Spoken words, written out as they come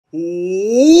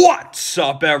What's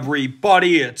up,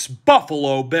 everybody? It's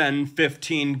Buffalo Ben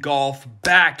 15 Golf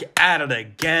back at it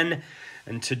again,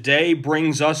 and today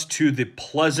brings us to the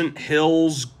Pleasant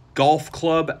Hills Golf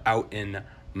Club out in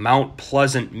Mount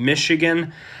Pleasant,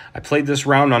 Michigan. I played this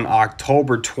round on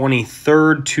October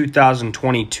 23rd,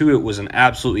 2022. It was an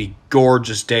absolutely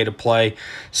gorgeous day to play.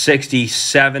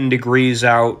 67 degrees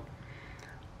out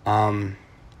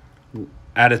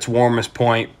at its warmest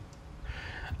point.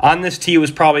 On this tee, it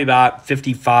was probably about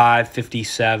 55,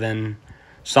 57,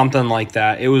 something like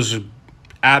that. It was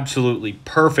absolutely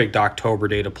perfect October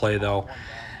day to play, though.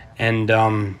 And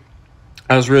I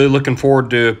was really looking forward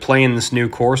to playing this new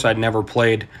course. I'd never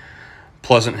played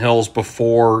Pleasant Hills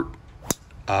before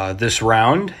this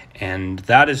round, and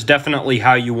that is definitely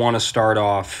how you want to start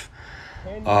off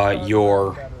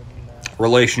your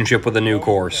relationship with a new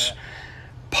course.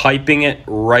 Piping it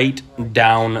right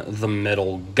down the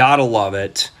middle. Gotta love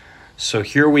it. So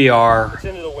here we are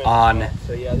on this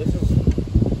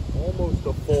is almost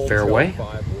a full fairway.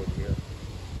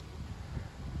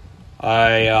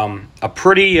 A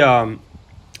pretty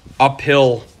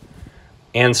uphill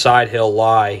and side hill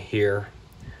lie here.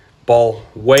 Ball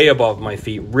way above my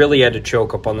feet. Really had to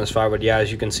choke up on this 5-wood. Yeah,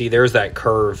 as you can see, there's that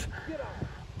curve.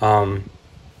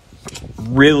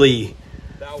 Really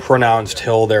pronounced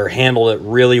hill there. Handled it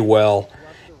really well.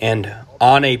 And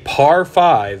on a par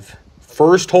 5,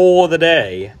 first hole of the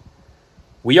day,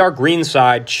 we are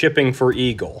greenside chipping for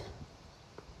eagle.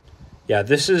 Yeah,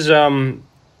 this is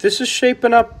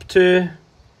shaping up to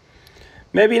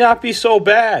maybe not be so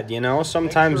bad, you know.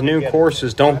 Sometimes new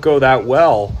courses don't go that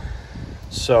well.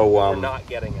 So we're not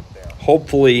getting it there.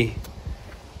 Hopefully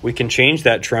we can change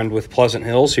that trend with Pleasant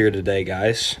Hills here today,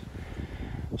 guys.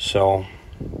 So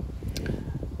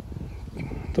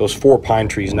those 4 pine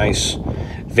trees, nice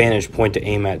vantage point to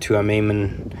aim at too. I'm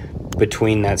aiming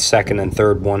between that second and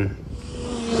third one.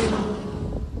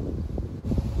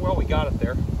 Well, we got it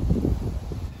there.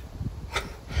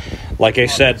 Like I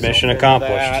said, mission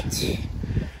accomplished.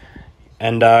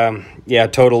 And yeah,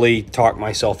 totally talked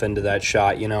myself into that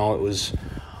shot. You know, it was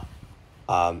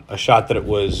a shot that it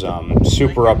was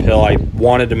super uphill. I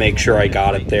wanted to make sure I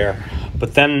got it there.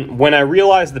 But then when I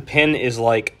realized the pin is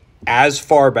like as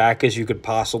far back as you could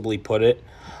possibly put it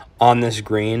on this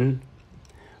green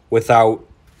without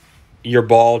your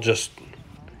ball just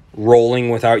rolling,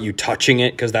 without you touching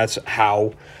it, because that's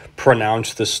how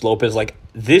pronounced the slope is. Like,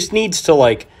 this needs to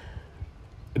like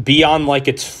be on like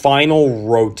its final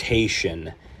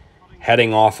rotation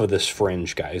heading off of this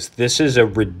fringe, guys. This is a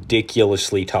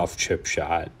ridiculously tough chip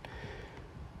shot,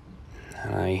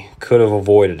 and I could have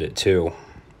avoided it too.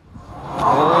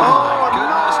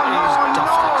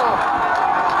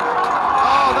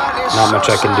 Not much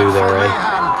I can do there, eh?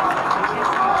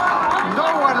 No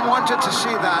one wanted to see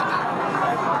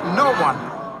that. No one.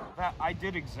 I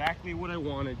did exactly what I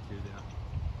wanted to there.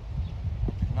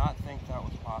 I did not think that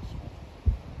was possible.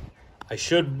 I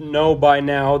should know by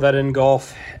now that in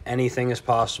golf, anything is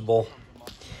possible.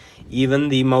 Even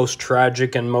the most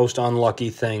tragic and most unlucky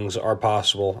things are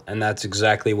possible, and that's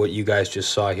exactly what you guys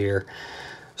just saw here.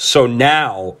 So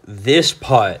now, this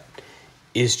putt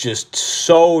is just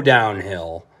so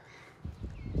downhill.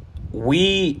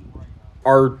 We're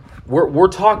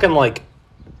talking like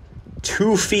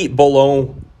 2 feet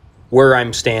below where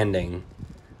I'm standing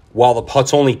while the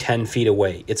putt's only 10 feet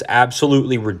away. It's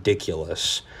absolutely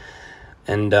ridiculous.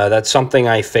 And that's something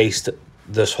I faced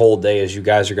this whole day, as you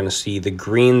guys are going to see. The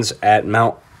greens at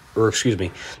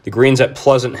the greens at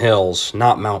Pleasant Hills,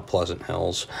 not Mount Pleasant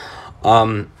Hills,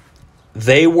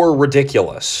 they were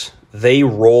ridiculous. They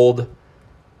rolled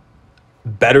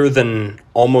better than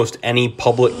almost any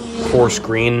public course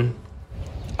green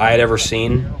I had ever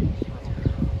seen.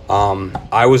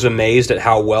 I was amazed at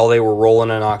how well they were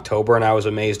rolling in October, and I was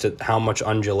amazed at how much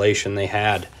undulation they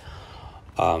had.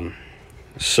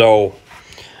 So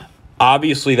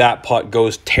obviously that putt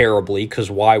goes terribly, because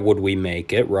why would we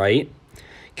make it, right?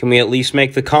 Can we at least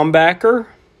make the comebacker?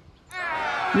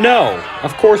 No,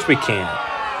 of course we can't.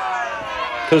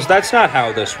 Because that's not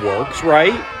how this works,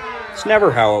 right? It's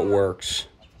never how it works.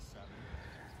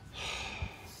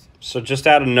 So just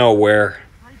out of nowhere,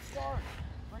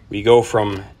 we go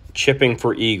from chipping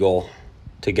for eagle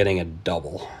to getting a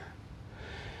double.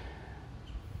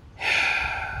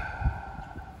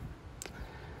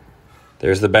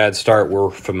 There's the bad start we're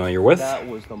familiar with. That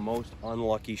was the most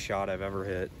unlucky shot I've ever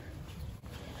hit.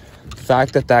 The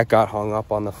fact that that got hung up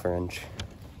on the fringe,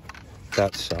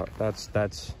 that sucked.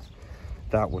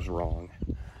 That was wrong.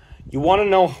 You want to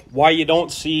know why you don't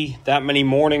see that many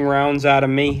morning rounds out of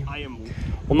me?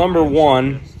 Well, number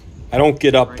one, I don't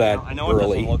get up that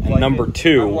early. And number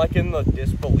two, I'm like in the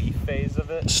disbelief phase of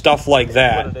it. Stuff like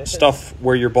that, stuff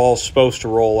where your ball's supposed to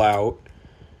roll out,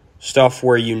 stuff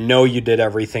where you know you did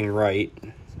everything right,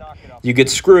 you get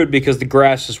screwed because the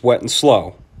grass is wet and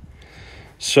slow.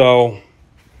 So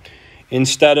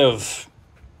instead of,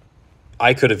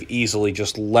 I could have easily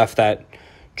just left that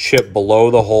chip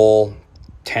below the hole,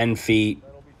 10 feet,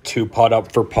 2 putt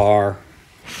up for par.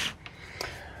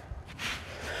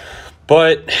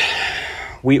 But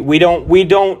we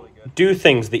don't do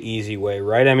things the easy way,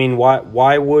 right? I mean,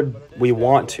 why would we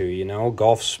want to, you know?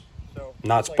 Golf's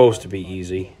not supposed to be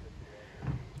easy.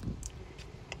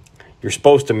 You're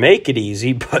supposed to make it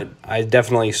easy, but I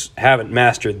definitely haven't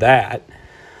mastered that.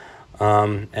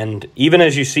 And even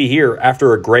as you see here,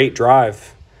 after a great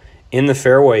drive in the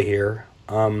fairway here,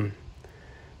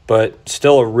 but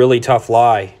still a really tough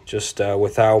lie, just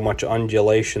with how much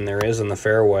undulation there is in the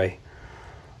fairway.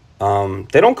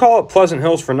 They don't call it Pleasant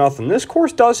Hills for nothing. This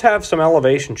course does have some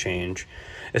elevation change,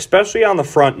 especially on the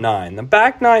front 9. The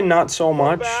back 9, not so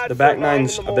much. The back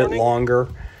 9's a bit longer.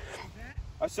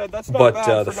 I said that's not but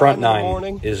bad the for front 9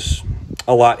 9 is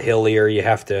a lot hillier. You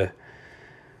have to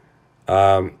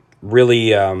really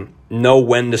know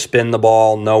when to spin the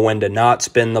ball, know when to not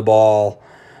spin the ball,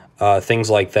 things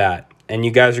like that. And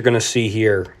you guys are going to see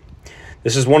here,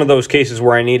 this is one of those cases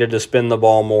where I needed to spin the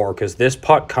ball more because this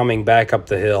putt coming back up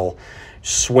the hill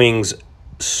swings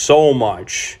so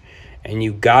much, and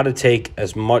you got to take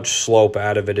as much slope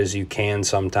out of it as you can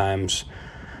sometimes.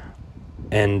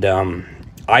 And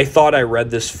I thought I read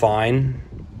this fine,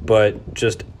 but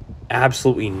just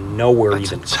absolutely nowhere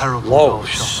That's even a terrible close. golf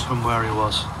shot from where he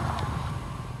was.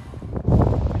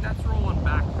 That's rolling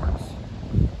backwards.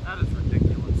 That is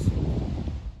ridiculous.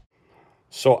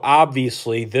 So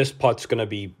obviously this putt's going to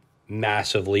be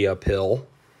massively uphill.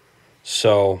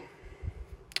 So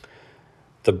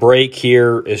the break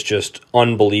here is just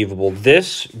unbelievable.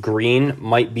 This green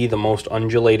might be the most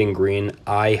undulating green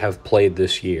I have played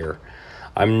this year.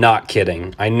 I'm not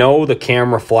kidding. I know the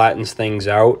camera flattens things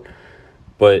out,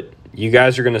 but you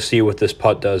guys are going to see what this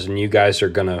putt does, and you guys are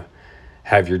going to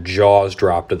have your jaws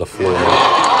drop to the floor.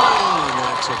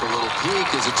 That took a little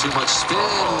peek. Is it too much spin?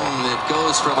 It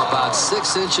goes from about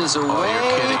 6 inches away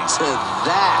to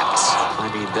that.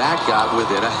 I mean, that got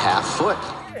within a half foot.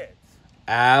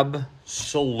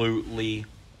 Absolutely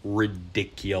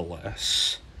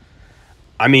ridiculous.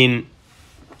 I mean,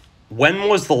 when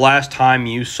was the last time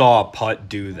you saw a putt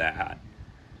do that?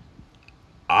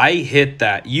 I hit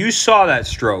that. You saw that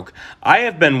stroke. I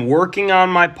have been working on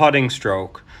my putting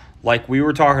stroke like we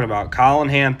were talking about. Colin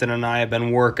Hampton and I have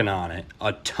been working on it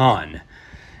a ton.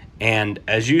 And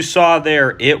as you saw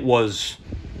there, it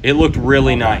looked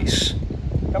really nice.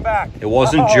 Come back. It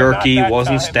wasn't jerky, not that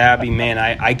wasn't time. stabby. Man,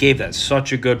 I gave that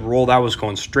such a good roll. That was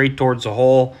going straight towards the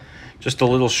hole. Just a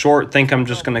little short. Think I'm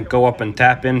just going to go up and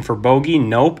tap in for bogey?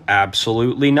 Nope,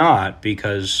 absolutely not.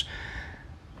 Because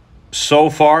so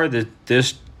far,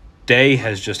 this day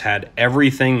has just had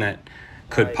everything that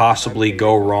could possibly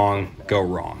go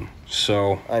wrong.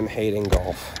 So I'm hating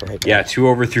golf right now. yeah, 2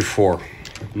 over through 4.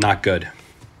 Not good.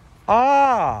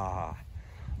 Ah,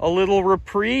 a little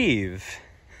reprieve.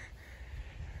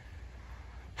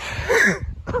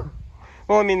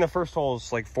 Well, I mean, the first hole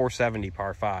is like 470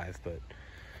 par 5, but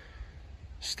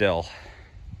still.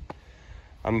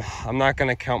 I'm not going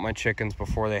to count my chickens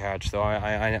before they hatch, though.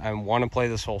 I want to play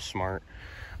this hole smart.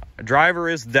 A driver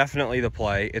is definitely the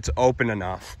play. It's open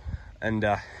enough. And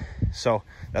so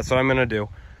that's what I'm going to do.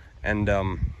 And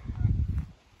we'll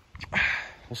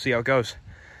see how it goes.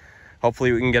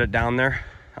 Hopefully we can get it down there.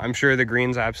 I'm sure the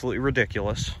green's absolutely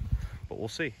ridiculous, but we'll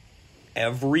see.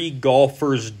 Every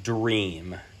golfer's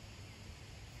dream,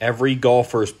 every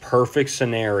golfer's perfect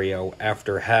scenario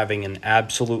after having an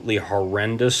absolutely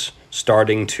horrendous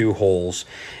starting 2 holes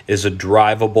is a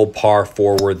drivable par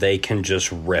 4 where they can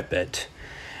just rip it.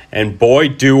 And boy,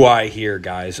 do I hear,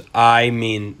 guys. I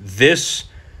mean, this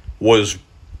was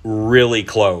really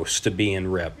close to being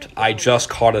ripped. I just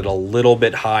caught it a little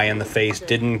bit high in the face.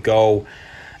 Didn't go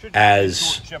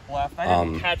as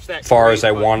far as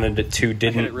I wanted it to.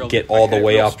 Didn't get all the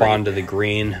way up onto the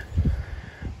green.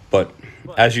 But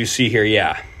as you see here,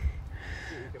 yeah.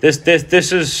 This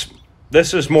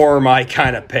is more my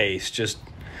kind of pace. Just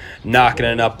knocking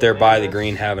it up there by the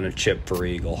green, having a chip for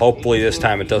eagle. Hopefully this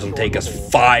time it doesn't take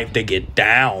us 5 to get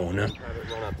down.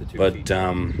 But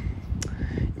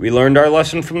we learned our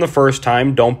lesson from the first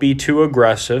time. Don't be too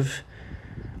aggressive.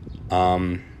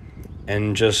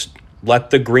 And just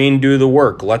let the green do the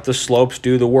work. Let the slopes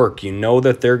do the work. You know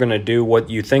that they're going to do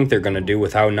what you think they're going to do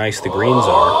with how nice the greens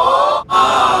are.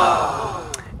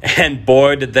 And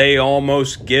boy, did they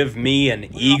almost give me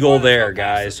an eagle there,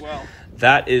 guys.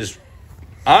 That is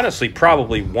honestly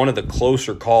probably one of the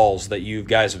closer calls that you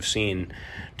guys have seen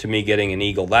to me getting an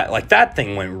eagle. That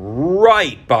thing went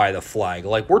right by the flag.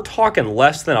 Like, we're talking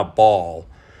less than a ball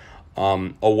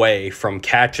away from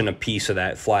catching a piece of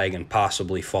that flag and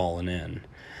possibly falling in.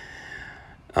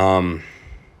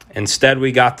 Instead,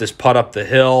 we got this putt up the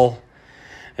hill.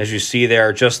 As you see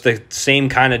there, just the same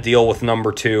kind of deal with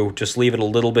number 2. Just leave it a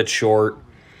little bit short.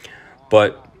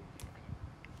 But,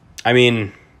 I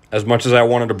mean, as much as I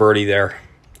wanted a birdie there,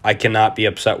 I cannot be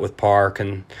upset with par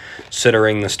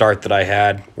considering the start that I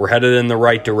had. We're headed in the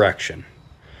right direction.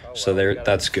 So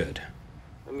that's good.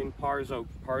 I mean, par's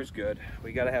good.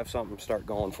 We got to have something start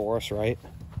going for us, right?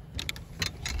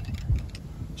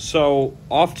 So,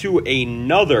 off to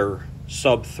another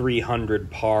sub 300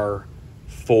 par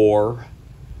 4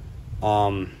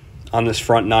 on this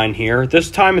front 9 here.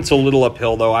 This time it's a little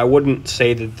uphill, though. I wouldn't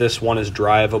say that this one is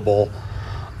drivable.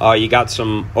 You got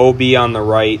some OB on the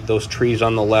right. Those trees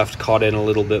on the left caught in a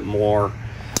little bit more.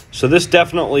 So this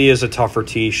definitely is a tougher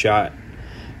tee shot.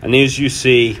 And as you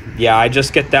see, yeah, I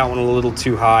just get that one a little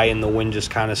too high and the wind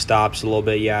just kind of stops a little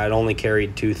bit. Yeah, it only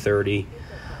carried 230.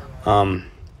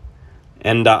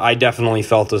 And I definitely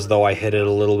felt as though I hit it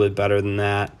a little bit better than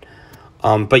that.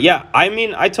 But yeah, I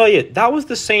mean, I tell you, that was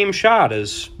the same shot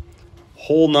as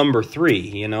hole number 3,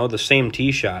 you know, the same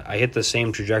tee shot. I hit the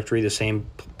same trajectory, the same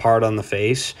part on the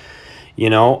face, you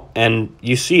know, and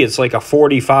you see it's like a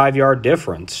 45-yard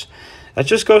difference. That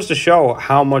just goes to show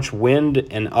how much wind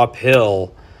and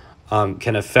uphill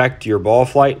can affect your ball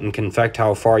flight and can affect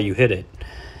how far you hit it.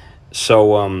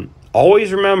 So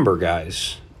always remember,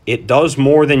 guys, it does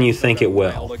more than you think it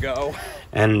will.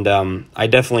 And I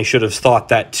definitely should have thought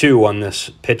that too on this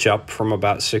pitch up from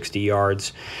about 60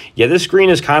 yards. Yeah, this green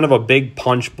is kind of a big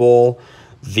punch bowl.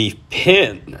 The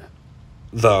pin,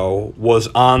 though, was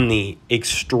on the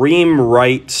extreme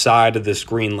right side of this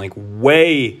green, like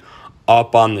way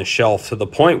up on the shelf to the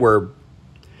point where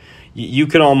you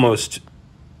could almost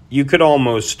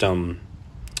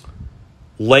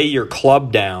lay your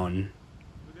club down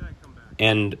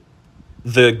and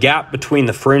the gap between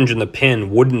the fringe and the pin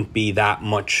wouldn't be that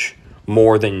much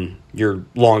more than your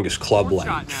longest club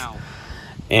length.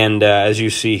 And as you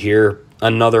see here,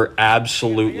 another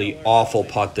absolutely awful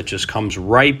putt that just comes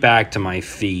right back to my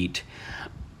feet.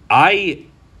 I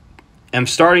am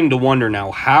starting to wonder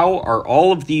now, how are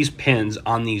all of these pins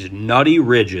on these nutty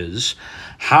ridges,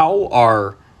 how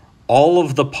are all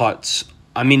of the putts,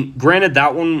 I mean, granted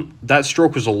that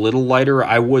stroke was a little lighter.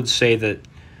 I would say that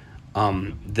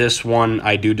this one,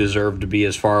 I do deserve to be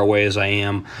as far away as I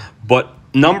am. But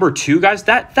number 2, guys,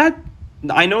 that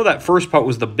I know that first putt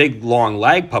was the big, long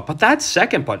lag putt, but that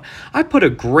second putt, I put a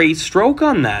great stroke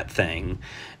on that thing.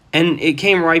 And it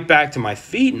came right back to my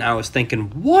feet, and I was thinking,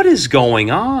 what is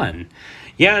going on?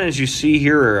 Yeah, and as you see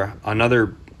here,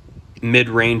 another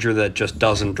mid-ranger that just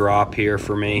doesn't drop here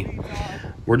for me.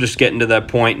 We're just getting to that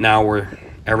point now where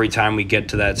every time we get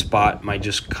to that spot, my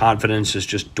confidence is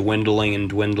just dwindling and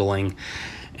dwindling.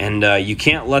 And you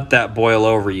can't let that boil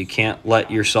over. You can't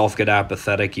let yourself get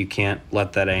apathetic. You can't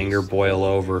let that anger boil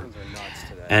over.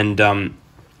 And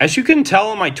as you can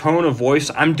tell in my tone of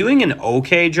voice, I'm doing an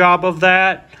okay job of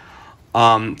that.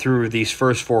 Through these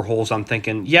first 4 holes, I'm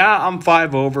thinking, yeah, I'm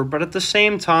 5 over. But at the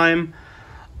same time,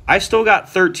 I still got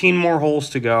 13 more holes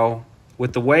to go.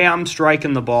 With the way I'm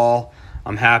striking the ball,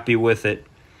 I'm happy with it.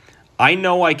 I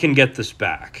know I can get this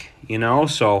back, you know?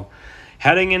 So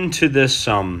heading into this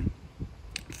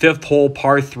 5th hole,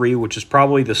 par 3, which is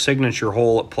probably the signature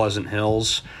hole at Pleasant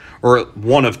Hills, or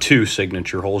one of 2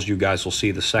 signature holes. You guys will see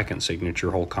the second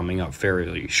signature hole coming up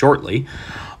fairly shortly.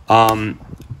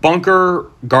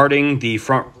 Bunker guarding the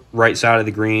front right side of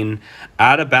the green,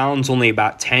 out of bounds only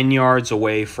about 10 yards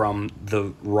away from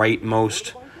the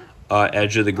rightmost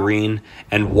edge of the green,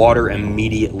 and water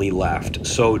immediately left.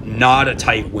 So not a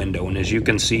tight window. And as you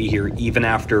can see here, even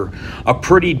after a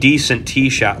pretty decent tee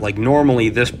shot, like normally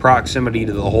this proximity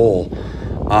to the hole,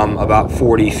 about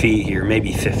 40 feet here,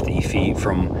 maybe 50 feet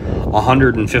from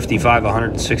 155,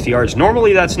 160 yards.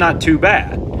 Normally that's not too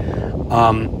bad.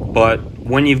 But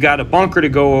when you've got a bunker to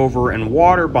go over and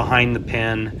water behind the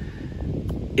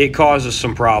pin, it causes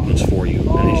some problems for you.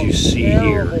 And as you see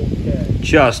here,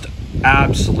 just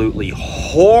absolutely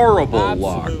horrible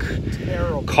luck.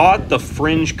 Caught the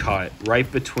fringe cut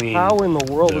right between. How in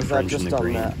the world has that fringe just and the done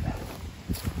green. that?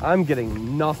 I'm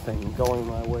getting nothing going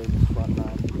my way this front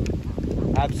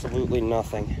 9. Absolutely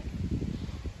nothing.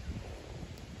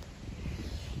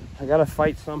 I gotta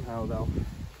fight somehow, though.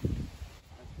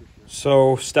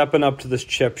 So stepping up to this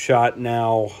chip shot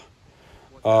now.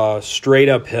 straight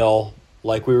uphill,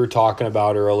 like we were talking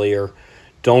about earlier.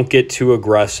 Don't get too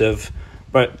aggressive.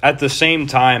 But at the same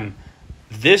time,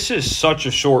 this is such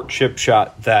a short chip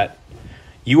shot that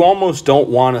you almost don't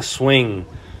want to swing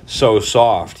so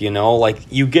soft, you know? Like,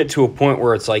 you get to a point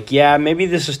where it's like, yeah, maybe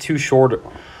this is too short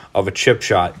of a chip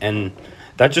shot. And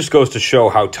that just goes to show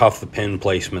how tough the pin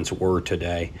placements were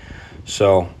today.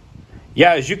 So,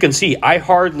 yeah, as you can see, I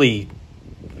hardly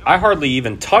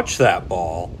even touched that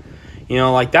ball. You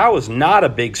know, like, that was not a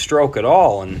big stroke at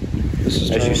all. And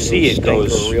as you see, it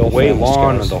goes way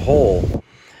long to the hole.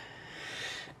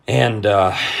 And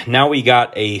now we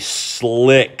got a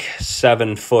slick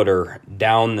 7-footer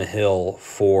down the hill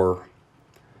for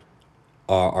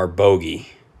our bogey.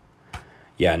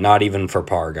 Yeah, not even for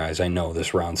par, guys. I know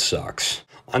this round sucks.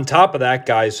 On top of that,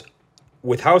 guys,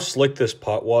 with how slick this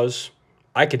putt was,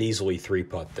 I could easily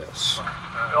 3-putt this.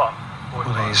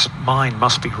 Well, his mind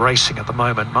must be racing at the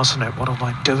moment, mustn't it? What am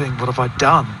I doing? What have I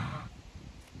done?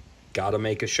 Got to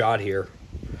make a shot here.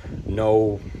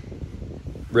 No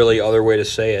really other way to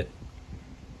say it.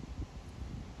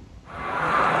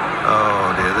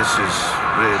 Oh dear, this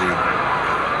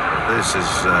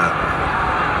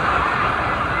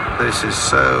is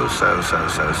so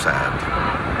sad.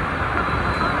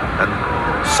 And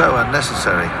so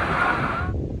unnecessary.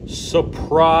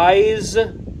 Surprise,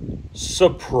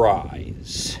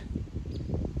 surprise.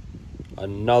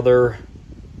 Another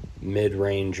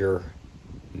mid-ranger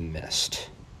missed.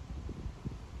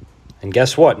 And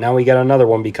guess what? Now we got another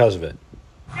one because of it.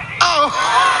 Oh,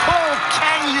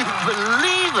 can you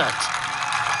believe it?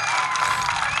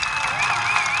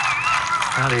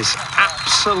 That is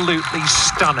absolutely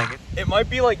stunning. It might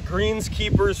be like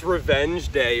Greenskeeper's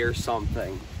Revenge Day or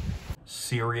something.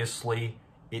 Seriously,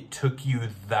 it took you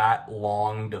that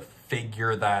long to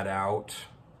figure that out?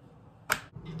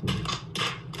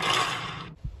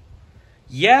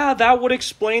 Yeah, that would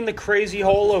explain the crazy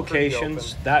hole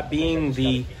locations, that being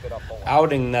the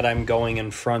outing that I'm going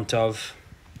in front of.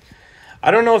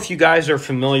 I don't know if you guys are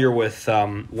familiar with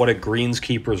what a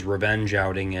Greenskeeper's Revenge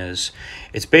outing is.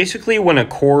 It's basically when a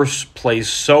course plays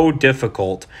so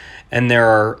difficult and there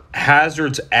are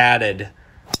hazards added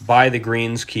by the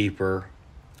greenskeeper,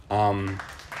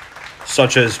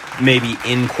 such as maybe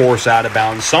in-course out of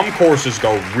bounds. Some courses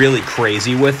go really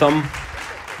crazy with them,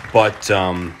 but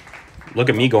look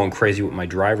at me going crazy with my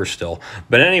driver still.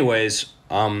 But anyways,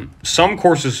 some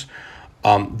courses,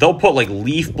 they'll put like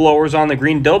leaf blowers on the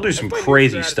green. They'll do some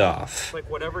crazy stuff. Like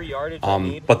whatever yardage I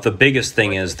need, but the biggest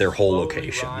thing is their hole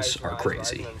locations are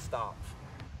crazy. And then stop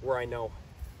where I know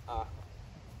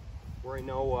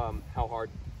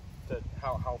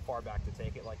how far back to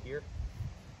take it. Like here,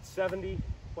 70,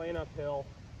 playing uphill,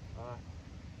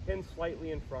 pin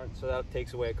slightly in front, so that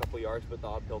takes away a couple yards, but the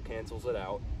uphill cancels it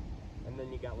out. And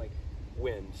then you got like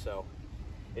wind, so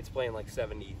it's playing like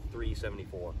 73,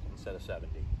 74 instead of 70.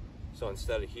 So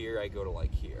instead of here, I go to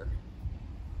like here.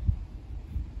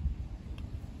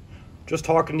 Just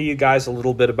talking to you guys a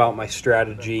little bit about my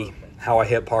strategy, how I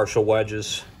hit partial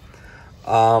wedges.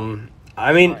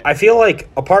 I mean, I feel like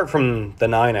apart from the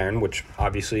 9-iron, which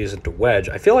obviously isn't a wedge,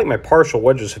 I feel like my partial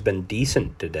wedges have been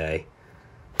decent today.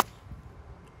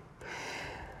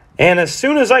 And as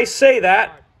soon as I say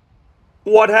that,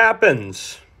 what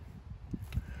happens?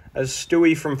 As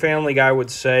Stewie from Family Guy would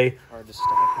say,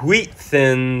 wheat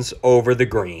thins over the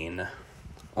green.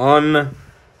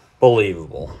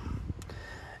 Unbelievable.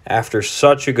 After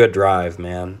such a good drive,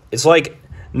 man. It's like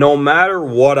no matter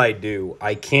what I do,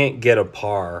 I can't get a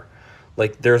par.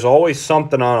 Like there's always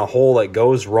something on a hole that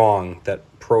goes wrong that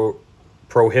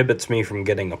prohibits me from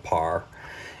getting a par.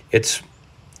 It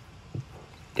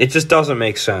just doesn't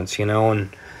make sense, you know,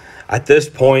 and at this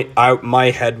point,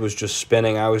 my head was just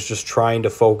spinning. I was just trying to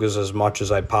focus as much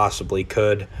as I possibly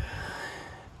could.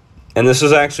 And this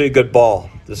is actually a good ball.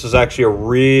 This is actually a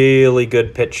really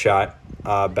good pitch shot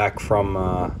back from...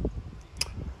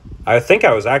 I think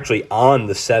I was actually on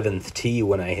the 7th tee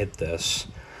when I hit this.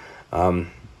 I'll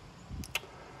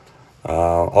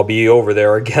be over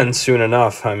there again soon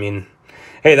enough. I mean,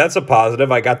 hey, that's a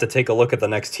positive. I got to take a look at the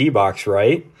next tee box,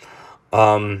 right?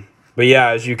 But yeah,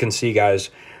 as you can see, guys,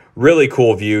 really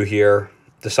cool view here.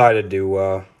 Decided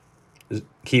to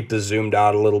keep this zoomed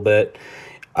out a little bit.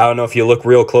 I don't know if you look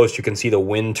real close, you can see the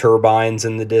wind turbines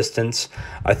in the distance.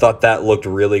 I thought that looked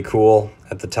really cool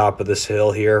at the top of this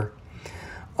hill here.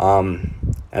 And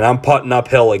I'm putting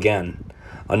uphill again.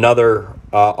 Another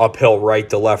uphill right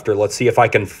to lefter. Let's see if I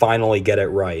can finally get it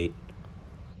right.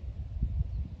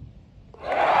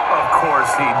 Of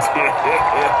course he did.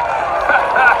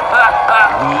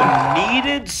 We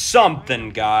needed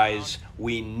something, guys.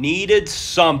 We needed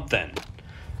something.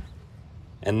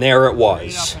 And there it Straight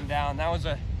was. up and down.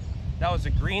 That was a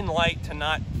green light to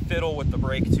not fiddle with the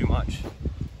brake too much.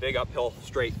 Big uphill,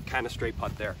 kind of straight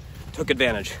putt there. Took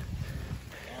advantage.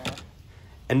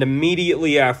 And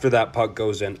immediately after that putt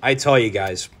goes in, I tell you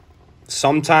guys,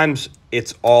 sometimes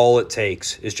it's all it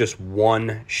takes is just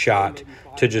one shot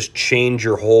to just change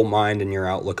your whole mind and your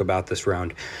outlook about this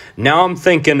round. Now I'm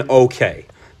thinking, okay,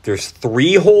 there's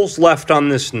 3 holes left on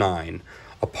this 9,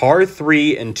 a par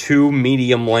 3 and 2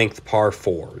 medium length par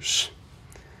 4s.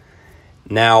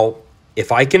 Now,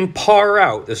 if I can par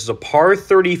out, this is a par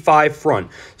 35 front,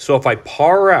 so if I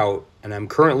par out, and I'm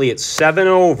currently at 7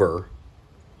 over,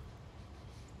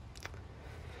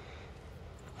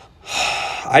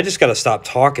 I just got to stop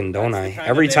talking, don't I?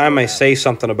 Every time I say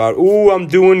something about, ooh, I'm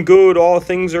doing good, all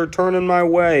things are turning my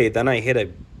way, then I hit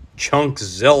a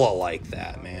chunkzilla like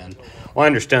that, man. Well, I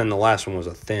understand the last one was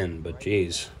a thin, but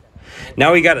geez.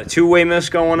 Now we got a 2-way miss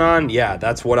going on? Yeah,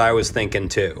 that's what I was thinking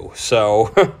too.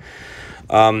 So,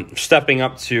 stepping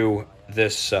up to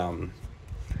this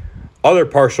other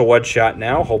partial wedge shot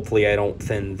now. Hopefully I don't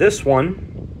thin this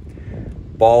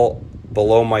one. Ball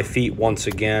below my feet once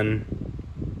again.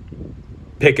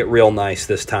 Pick it real nice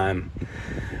this time.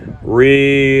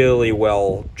 Really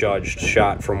well judged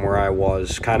shot from where I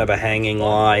was. Kind of a hanging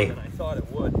lie.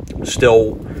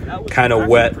 Still kind of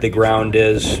wet the ground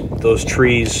is. Those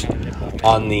trees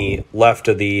on the left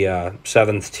of the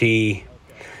 7th tee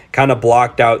kind of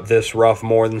blocked out this rough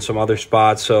more than some other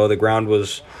spots, so the ground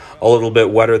was a little bit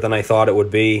wetter than I thought it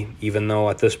would be, even though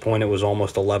at this point it was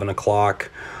almost 11 o'clock.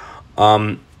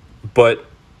 But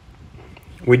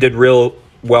we did real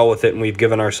well with it, and we've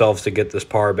given ourselves to get this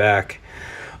par back.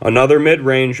 Another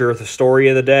mid-ranger, the story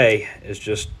of the day, is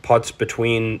just putts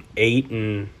between 8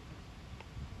 and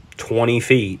 20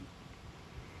 feet.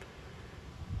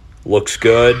 Looks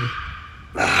good.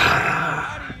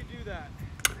 How do you do that?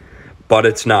 But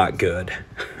it's not good.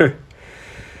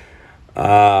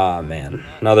 Ah, man.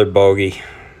 Another bogey.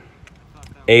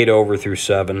 8 over through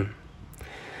 7.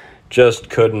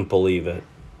 Just couldn't believe it.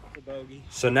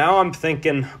 So now I'm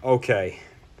thinking, okay,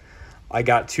 I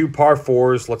got 2 par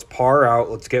 4s. Let's par out.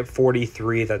 Let's get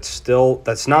 43. That's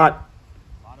not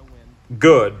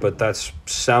good, but that's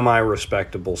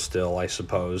semi-respectable still, I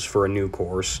suppose, for a new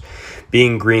course,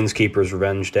 being Greenskeeper's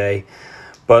Revenge Day.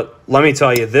 But let me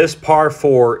tell you, this par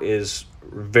 4 is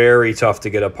very tough to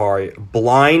get a par.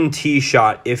 Blind tee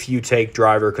shot if you take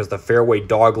driver, because the fairway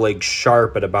dogleg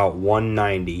sharp at about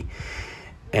 190.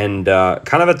 And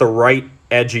kind of at the right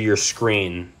edge of your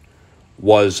screen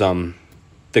was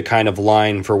the kind of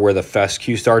line for where the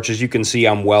fescue starts. As you can see,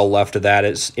 I'm well left of that.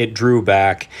 It drew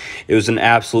back. It was an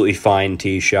absolutely fine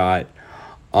tee shot.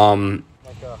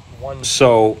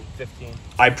 So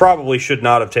I probably should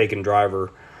not have taken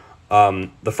driver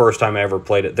the first time I ever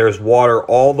played it. There's water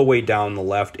all the way down the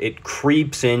left. It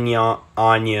creeps in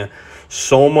on you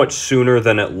so much sooner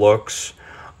than it looks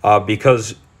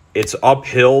because it's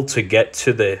uphill to get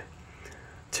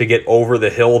over the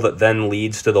hill that then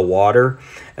leads to the water.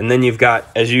 And then you've got,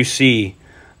 as you see,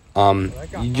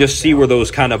 you just see where those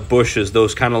kind of bushes,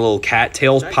 those kind of little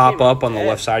cattails pop up on the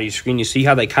left side of your screen. You see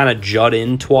how they kind of jut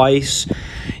in twice?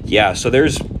 Yeah, so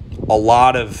there's a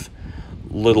lot of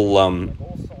little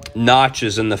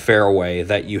notches in the fairway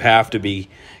that you have to be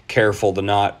careful to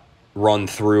not run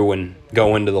through and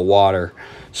go into the water.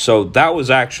 So that was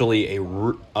actually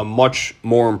a much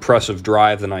more impressive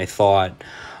drive than I thought.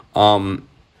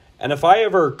 And if I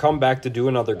ever come back to do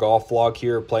another golf vlog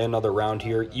here, play another round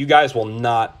here, you guys will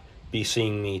not be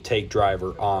seeing me take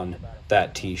driver on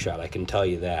that tee shot. I can tell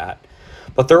you that.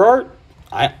 But there are,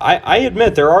 I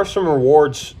admit, there are some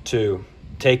rewards to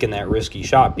taking that risky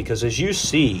shot, because as you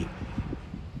see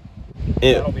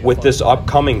with this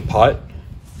upcoming putt,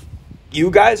 you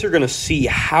guys are going to see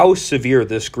how severe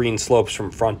this green slopes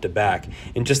from front to back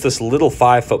in just this little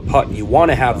 5-foot putt. And you want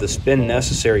to have the spin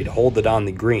necessary to hold it on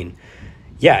the green.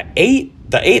 Yeah, the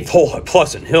 8th hole at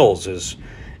Pleasant Hills is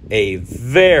a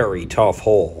very tough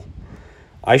hole.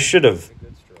 I should have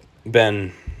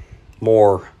been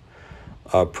more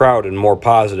proud and more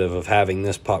positive of having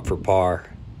this putt for par.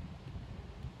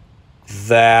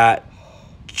 That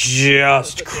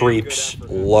just creeps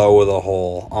low of the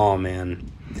hole. Oh,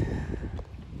 man.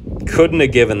 Couldn't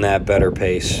have given that better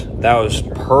pace. That was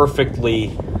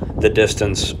perfectly the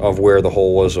distance of where the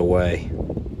hole was away.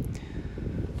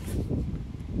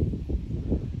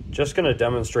 Just going to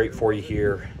demonstrate for you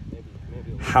here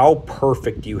how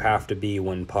perfect you have to be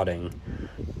when putting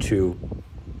to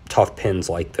tough pins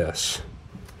like this.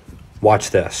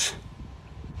 Watch this.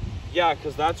 Yeah,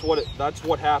 because that's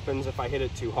what happens if I hit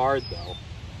it too hard, though.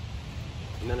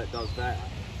 And then it does that.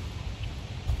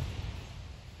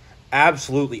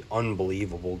 absolutely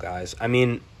unbelievable, guys. I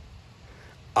mean,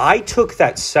 I took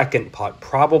that second putt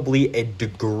probably a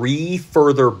degree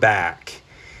further back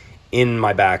in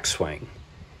my backswing.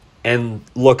 And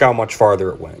look how much farther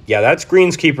it went. Yeah, that's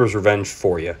Greenskeeper's Revenge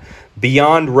for you.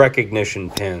 Beyond recognition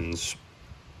pins.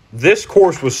 This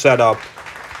course was set up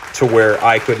to where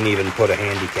I couldn't even put a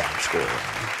handicap score on.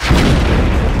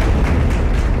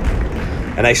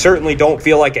 And I certainly don't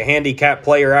feel like a handicap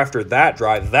player after that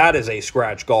drive. That is a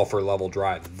scratch golfer level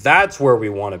drive. That's where we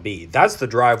want to be. That's the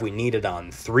drive we needed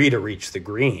on 3 to reach the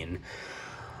green.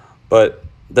 But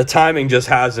the timing just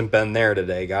hasn't been there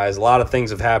today, guys. A lot of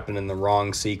things have happened in the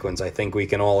wrong sequence. I think we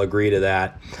can all agree to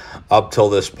that up till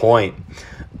this point.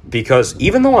 Because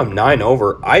even though I'm 9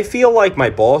 over, I feel like my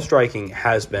ball striking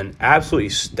has been absolutely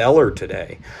stellar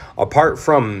today. Apart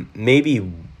from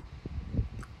maybe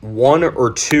 1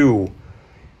 or 2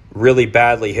 really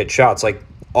badly hit shots. Like,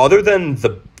 other than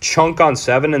the chunk on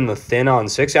 7 and the thin on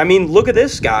 6. I mean, look at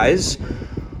this, guys.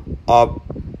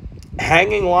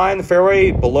 Hanging line the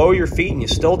fairway below your feet, and you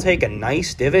still take a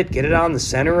nice divot, get it on the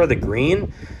center of the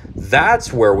green.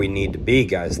 That's where we need to be,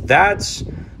 guys. That's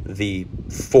the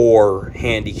 4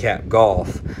 handicap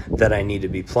golf that I need to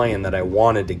be playing, that I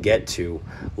wanted to get to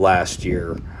last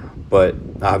year. But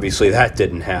obviously that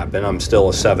didn't happen. I'm still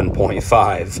a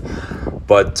 7.5.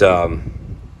 But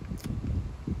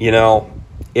you know,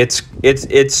 it's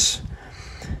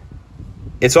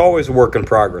always a work in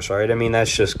progress, right? I mean,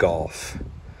 that's just golf.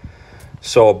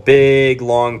 So a big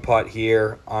long putt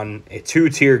here on a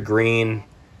 2-tier green,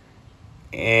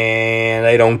 and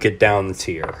I don't get down the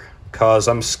tier because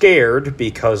I'm scared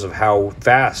because of how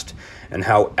fast and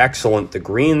how excellent the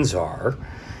greens are.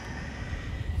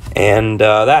 And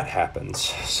that happens.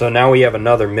 So now we have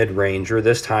another mid-ranger.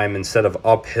 This time, instead of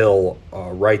uphill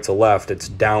right to left, it's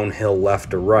downhill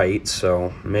left to right.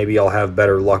 So maybe I'll have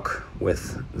better luck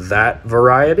with that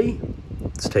variety.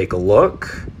 Let's take a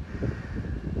look.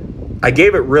 I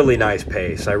gave it really nice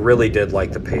pace. I really did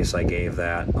like the pace I gave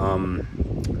that.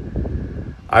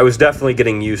 I was definitely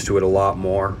getting used to it a lot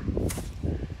more.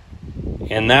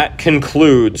 And that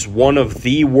concludes one of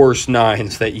the worst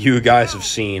 9s that you guys have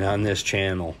seen on this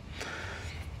channel.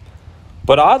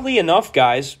 But oddly enough,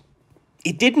 guys,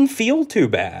 it didn't feel too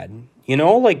bad. You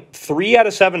know, like 3 out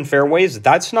of 7 fairways,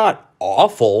 that's not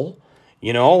awful.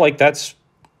 You know, like that's...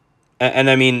 And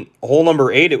I mean, hole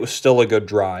number 8, it was still a good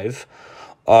drive.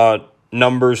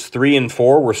 Numbers 3 and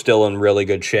 4 were still in really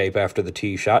good shape after the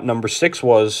tee shot. Number 6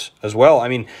 was as well. I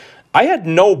mean, I had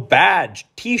no bad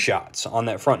tee shots on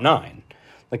that front 9.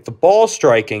 Like, the ball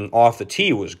striking off the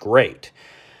tee was great.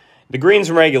 The greens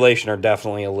in regulation are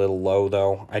definitely a little low,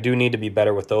 though. I do need to be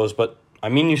better with those. But, I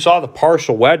mean, you saw the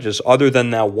partial wedges, other than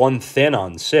that one thin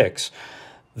on 6.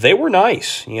 They were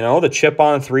nice. You know, the chip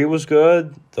on 3 was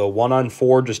good. The 1 on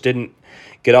 4 just didn't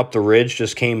get up the ridge,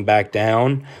 just came back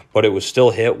down, but it was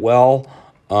still hit well.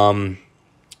 The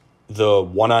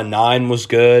 1 on 9 was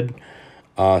good.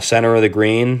 Center of the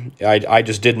green. I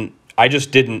just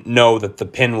didn't know that the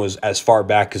pin was as far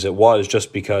back as it was,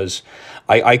 just because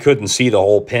I couldn't see the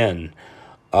whole pin.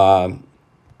 And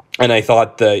I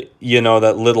thought that, you know,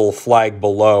 that little flag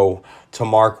below to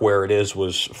mark where it is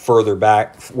was further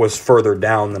back, was further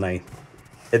down than it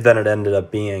ended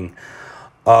up being.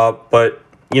 But,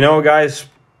 you know, guys,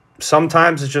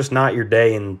 sometimes it's just not your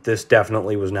day, and this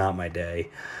definitely was not my day.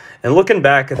 And looking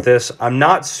back at this, I'm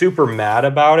not super mad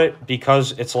about it,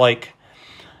 because it's like,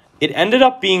 it ended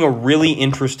up being a really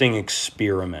interesting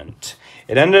experiment.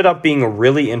 It ended up being a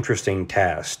really interesting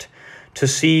test to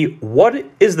see what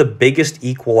is the biggest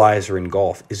equalizer in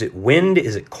golf. Is it wind?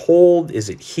 Is it cold? Is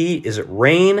it heat? Is it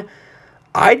rain?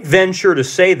 I'd venture to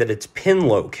say that it's pin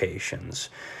locations,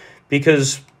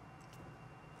 because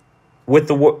with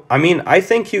the, I mean, I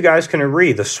think you guys can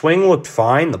agree. The swing looked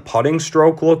fine. The putting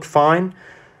stroke looked fine.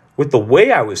 With the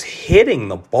way I was hitting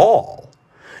the ball.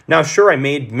 Now, sure, I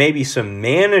made maybe some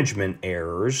management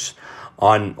errors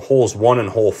on holes 1 and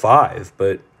hole 5,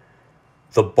 but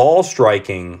the ball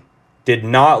striking did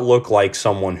not look like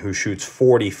someone who shoots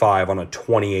 45 on a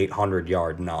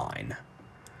 2,800-yard 9.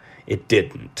 It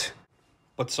didn't.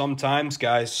 But sometimes,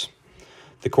 guys,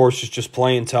 the course is just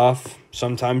playing tough.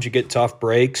 Sometimes you get tough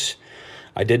breaks.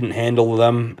 I didn't handle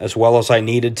them as well as I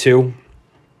needed to,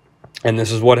 and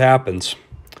this is what happens.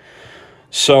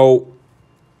 So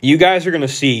you guys are going to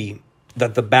see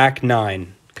that the back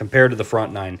 9 compared to the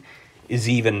front 9 is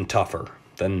even tougher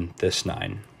than this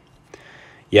 9.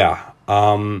 Yeah,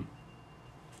 the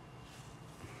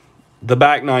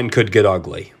back 9 could get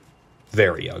ugly,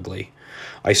 very ugly.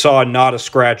 I saw not a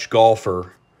scratch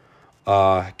golfer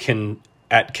at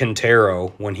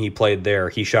Quintero when he played there.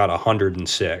 He shot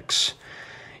 106.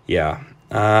 yeah.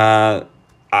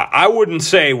 I wouldn't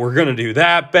say we're going to do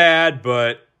that bad,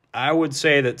 but I would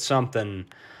say that something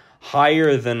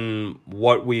higher than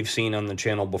what we've seen on the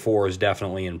channel before is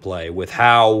definitely in play with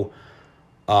how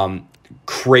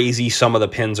crazy some of the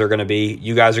pins are going to be.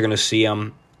 You guys are going to see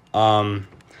them.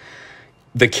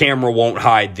 The camera won't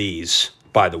hide these,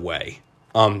 by the way.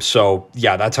 So,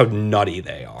 yeah, that's how nutty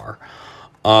they are.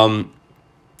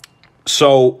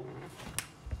 So,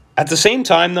 at the same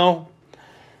time, though,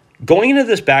 going into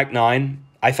this back nine,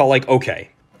 I felt like, okay,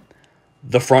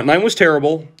 the front nine was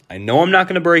terrible. I know I'm not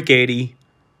going to break 80.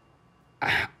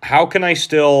 How can I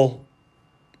still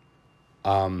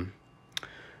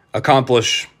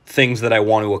accomplish things that I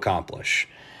want to accomplish?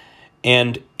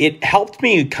 And it helped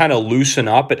me kind of loosen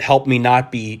up. It helped me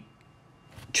not be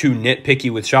too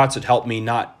nitpicky with shots. It helped me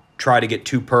not try to get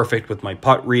too perfect with my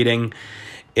putt reading.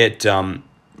 It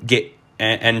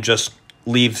just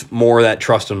leave more of that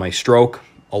trust in my stroke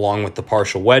along with the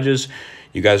partial wedges.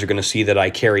 You guys are going to see that I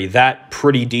carry that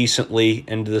pretty decently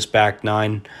into this back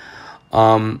nine.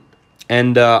 You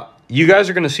guys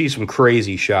are going to see some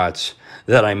crazy shots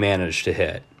that I managed to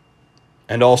hit.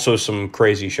 And also some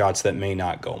crazy shots that may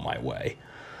not go my way.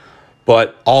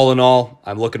 But all in all,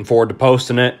 I'm looking forward to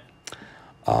posting it.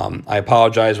 I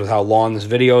apologize with how long this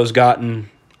video has gotten.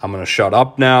 I'm going to shut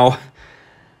up now.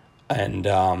 And,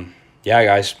 yeah,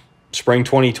 guys, spring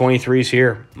 2023 is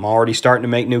here. I'm already starting to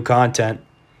make new content.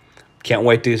 Can't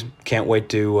wait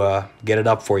to get it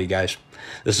up for you guys.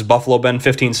 This is Buffalo Ben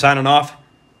 15 signing off.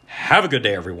 Have a good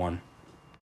day, everyone.